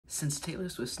Since Taylor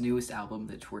Swift's newest album,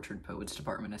 The Tortured Poets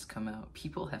Department, has come out,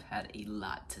 people have had a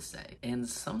lot to say. And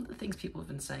some of the things people have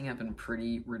been saying have been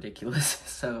pretty ridiculous,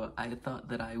 so I thought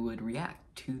that I would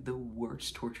react to the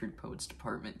worst Tortured Poets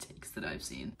Department takes that I've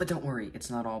seen. But don't worry, it's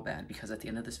not all bad, because at the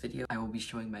end of this video, I will be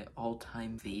showing my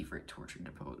all-time favorite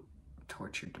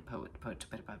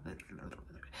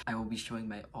I will be showing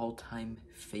my all-time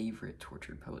favorite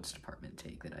Tortured Poets Department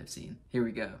take that I've seen. Here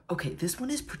we go. Okay, this one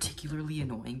is particularly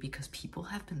annoying because people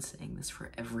have been saying this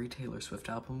for every Taylor Swift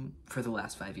album for the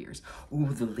last 5 years. Oh,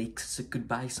 The Lake's a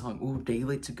goodbye song. Oh,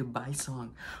 Daylight's a goodbye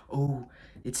song. Oh,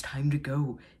 It's Time to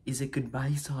Go is a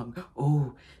goodbye song.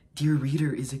 Oh, Dear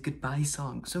Reader is a goodbye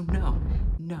song. So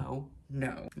no,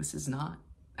 this is not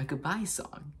a goodbye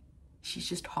song. She's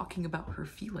just talking about her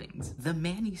feelings. The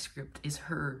manuscript is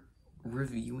her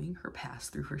reviewing her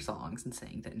past through her songs and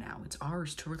saying that now it's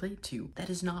ours to relate to.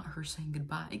 That is not her saying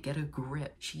goodbye. Get a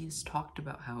grip. She has talked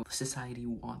about how society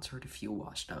wants her to feel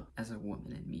washed up as a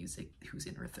woman in music who's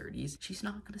in her 30s. She's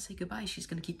not gonna say goodbye. She's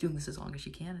gonna keep doing this as long as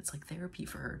she can. It's like therapy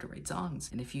for her to write songs.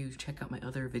 And if you check out my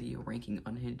other video ranking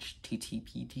unhinged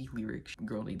ttpd lyrics,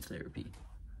 girl needs therapy.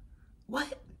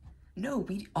 What? No,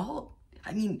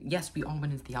 I mean, yes, we all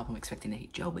went into the album expecting to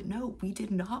hate Joe, but no, we did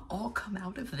not all come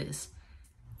out of this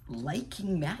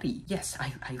liking Maddie. Yes,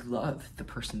 I love the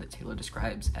person that Taylor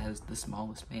describes as the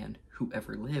smallest man who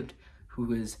ever lived, who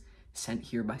was sent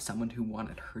here by someone who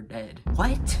wanted her dead.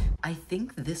 What? I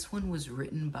think this one was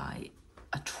written by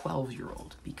a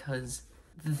 12-year-old because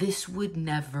this would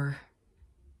never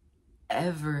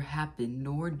ever happen,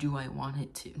 nor do I want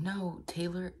it to. No,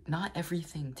 Taylor, not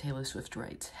everything Taylor Swift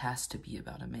writes has to be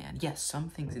about a man. Yes, some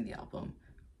things in the album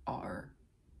are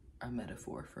a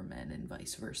metaphor for men and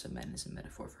vice versa. Men is a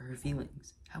metaphor for her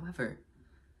feelings. However,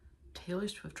 Taylor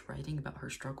Swift writing about her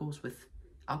struggles with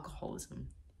alcoholism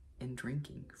and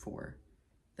drinking for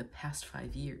the past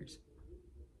 5 years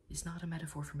is not a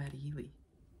metaphor for Maddie Healy.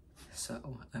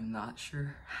 So, I'm not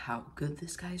sure how good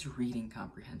this guy's reading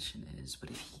comprehension is, but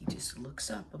if he just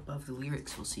looks up above the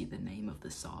lyrics, he'll see the name of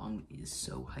the song is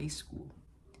So High School.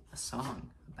 A song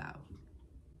about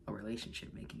a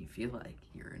relationship making you feel like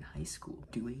you're in high school,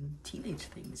 doing teenage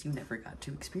things you never got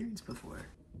to experience before.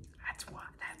 That's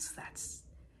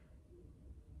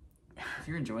If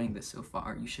you're enjoying this so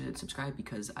far, you should subscribe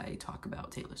because I talk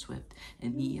about Taylor Swift,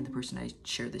 and me and the person I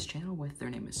share this channel with, their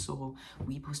name is Soul.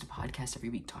 We post a podcast every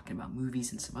week talking about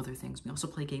movies and some other things. We also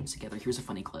play games together. Here's a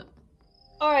funny clip.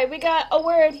 Alright, we got a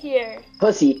word here.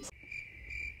 Pussy.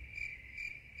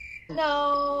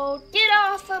 No, get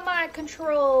off of my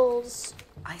controls.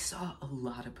 I saw a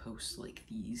lot of posts like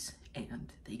these,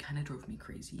 and they kind of drove me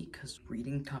crazy because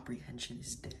reading comprehension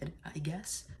is dead, I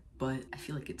guess. But I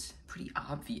feel like it's pretty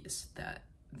obvious that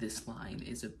this line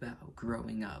is about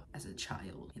growing up as a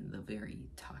child in the very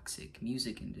toxic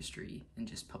music industry and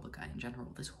just public eye in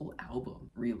general. This whole album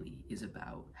really is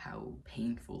about how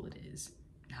painful it is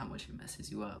and how much it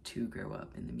messes you up to grow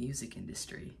up in the music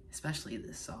industry, especially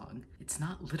this song. It's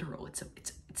not literal, it's a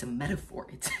metaphor.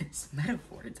 It's a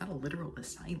metaphor. It's not a literal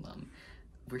asylum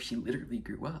where she literally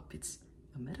grew up. It's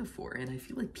a metaphor, and I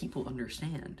feel like people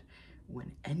understand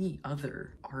when any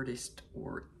other artist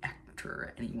or actor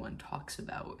or anyone talks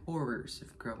about horrors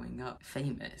of growing up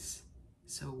famous.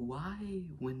 So why,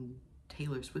 when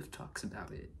Taylor Swift talks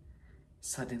about it,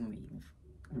 suddenly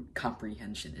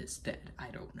comprehension is dead?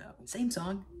 I don't know. Same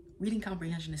song, reading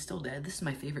comprehension is still dead. This is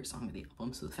my favorite song of the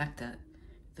album, so the fact that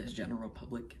the general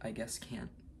public, I guess, can't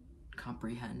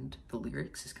comprehend the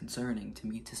lyrics is concerning to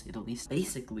me, to say the least.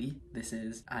 Basically, this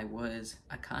is, I was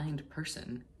a kind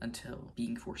person until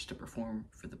being forced to perform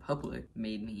for the public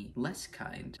made me less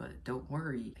kind, but don't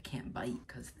worry, I can't bite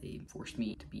because they forced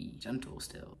me to be gentle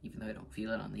still, even though I don't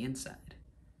feel it on the inside.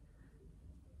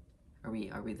 Are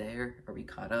we there? Are we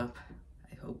caught up?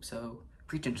 I hope so.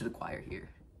 Preaching to the choir here.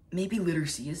 Maybe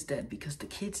literacy is dead because the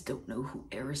kids don't know who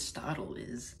Aristotle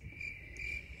is.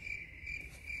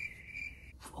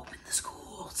 Open the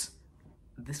schools.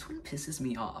 This one pisses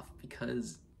me off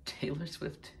because Taylor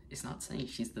Swift is not saying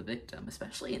she's the victim,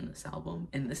 especially in this album.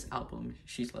 In this album,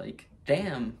 she's like,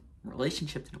 damn,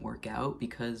 relationship didn't work out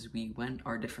because we went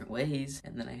our different ways,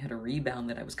 and then I had a rebound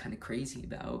that I was kind of crazy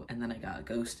about, and then I got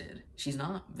ghosted. She's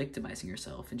not victimizing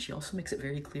herself, and she also makes it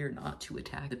very clear not to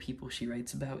attack the people she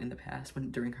writes about in the past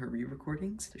during her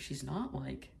re-recordings. So she's not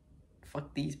like,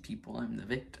 fuck these people, I'm the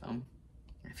victim.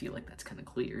 I feel like that's kind of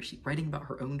clear. She's writing about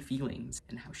her own feelings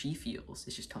and how she feels.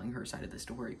 It's just telling her side of the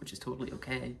story, which is totally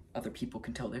okay. Other people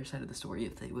can tell their side of the story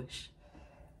if they wish.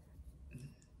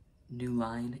 New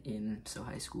line in So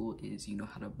High School is, you know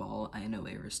how to ball. I know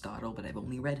Aristotle, but I've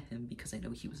only read him because I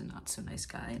know he was a not so nice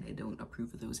guy and I don't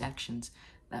approve of those actions.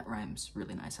 That rhymes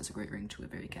really nice, has a great ring to it,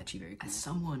 very catchy, very cool. As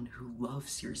someone who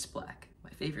loves Sirius Black, my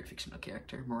favorite fictional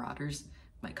character, Marauders,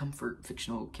 my comfort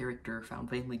fictional character found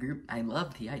family group, I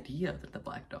love the idea that the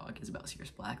black dog is about Sirius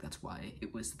Black. That's why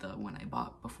it was the one I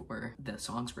bought before the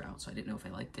songs were out, so I didn't know if I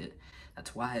liked it.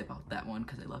 That's why I bought that one,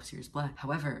 because I love Sirius Black.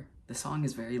 However, the song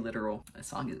is very literal. The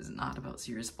song is not about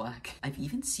Sirius Black. I've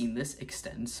even seen this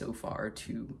extend so far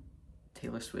to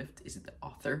Taylor Swift is the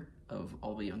author of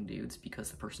All the Young Dudes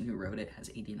because the person who wrote it has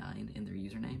 89 in their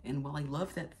username. And while I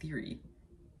love that theory,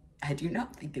 I do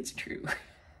not think it's true.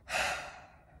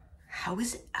 How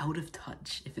is it out of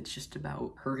touch if it's just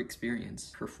about her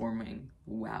experience performing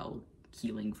while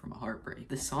healing from a heartbreak?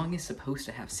 The song is supposed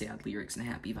to have sad lyrics and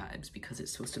happy vibes because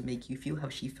it's supposed to make you feel how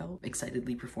she felt,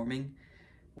 excitedly performing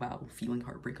while feeling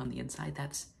heartbreak on the inside.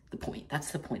 That's the point.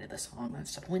 That's the point of the song.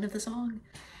 That's the point of the song.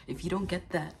 If you don't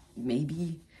get that,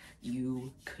 maybe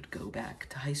you could go back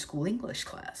to high school English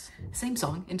class. Same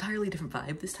song, entirely different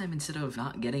vibe. This time, instead of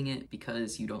not getting it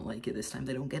because you don't like it, this time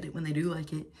they don't get it when they do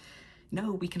like it.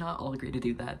 No, we cannot all agree to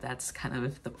do that. That's kind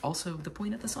of also the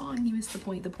point of the song. You missed the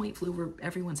point. The point flew over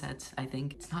everyone's heads. I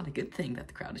think it's not a good thing that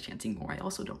the crowd is chanting more. I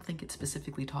also don't think it's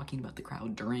specifically talking about the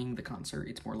crowd during the concert.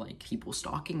 It's more like people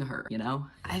stalking her, you know?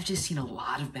 I've just seen a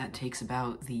lot of bad takes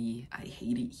about the I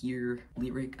hate it here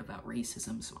lyric about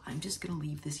racism, so I'm just gonna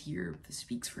leave this here. This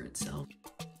speaks for itself.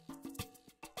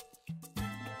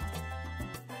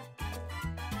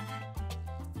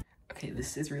 Okay,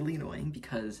 this is really annoying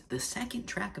because the second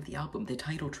track of the album, the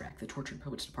title track, The Tortured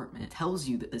Poets Department, tells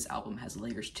you that this album has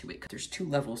layers to it. There's two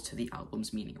levels to the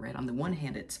album's meaning, right? On the one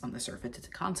hand, it's on the surface, it's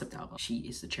a concept album. She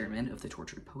is the chairman of the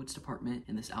Tortured Poets Department,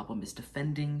 and this album is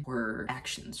defending her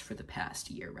actions for the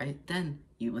past year, right? Then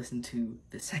you listen to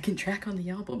the second track on the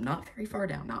album, not very far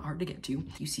down, not hard to get to.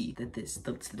 You see that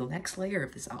the next layer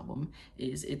of this album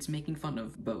is it's making fun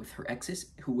of both her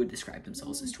exes, who would describe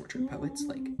themselves as tortured poets,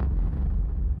 like...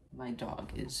 My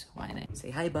dog is whining.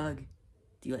 Say hi, Bug.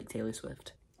 Do you like Taylor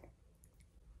Swift?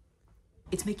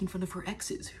 It's making fun of her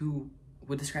exes, who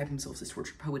would describe themselves as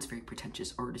tortured poets, very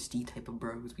pretentious, artisty type of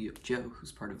bros. We have Joe,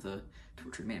 who's part of the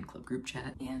Tortured Man Club group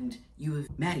chat, and you have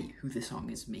Maddie, who this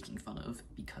song is making fun of,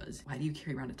 because why do you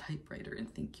carry around a typewriter and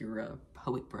think you're a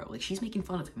poet, bro? Like, she's making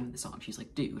fun of him in the song. She's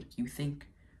like, dude, you think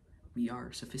we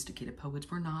are sophisticated poets?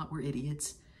 We're not, we're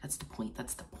idiots. That's the point,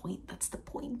 that's the point, that's the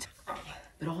point.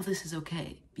 But all this is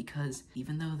okay, because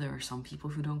even though there are some people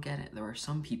who don't get it, there are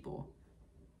some people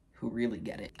who really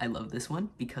get it. I love this one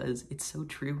because it's so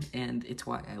true, and it's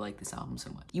why I like this album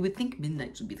so much. You would think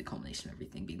Midnights would be the culmination of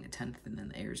everything, being the 10th and then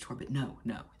the Eras tour, but no,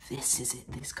 this is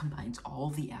it. This combines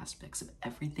all the aspects of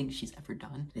everything she's ever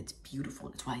done. It's beautiful,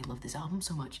 and it's why I love this album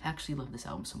so much. I actually love this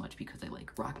album so much because I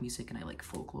like rock music and I like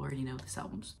folklore, you know? This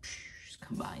album's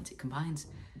it combines.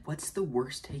 What's the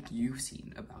worst take you've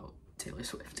seen about Taylor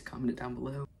Swift? Comment it down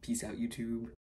below. Peace out, YouTube.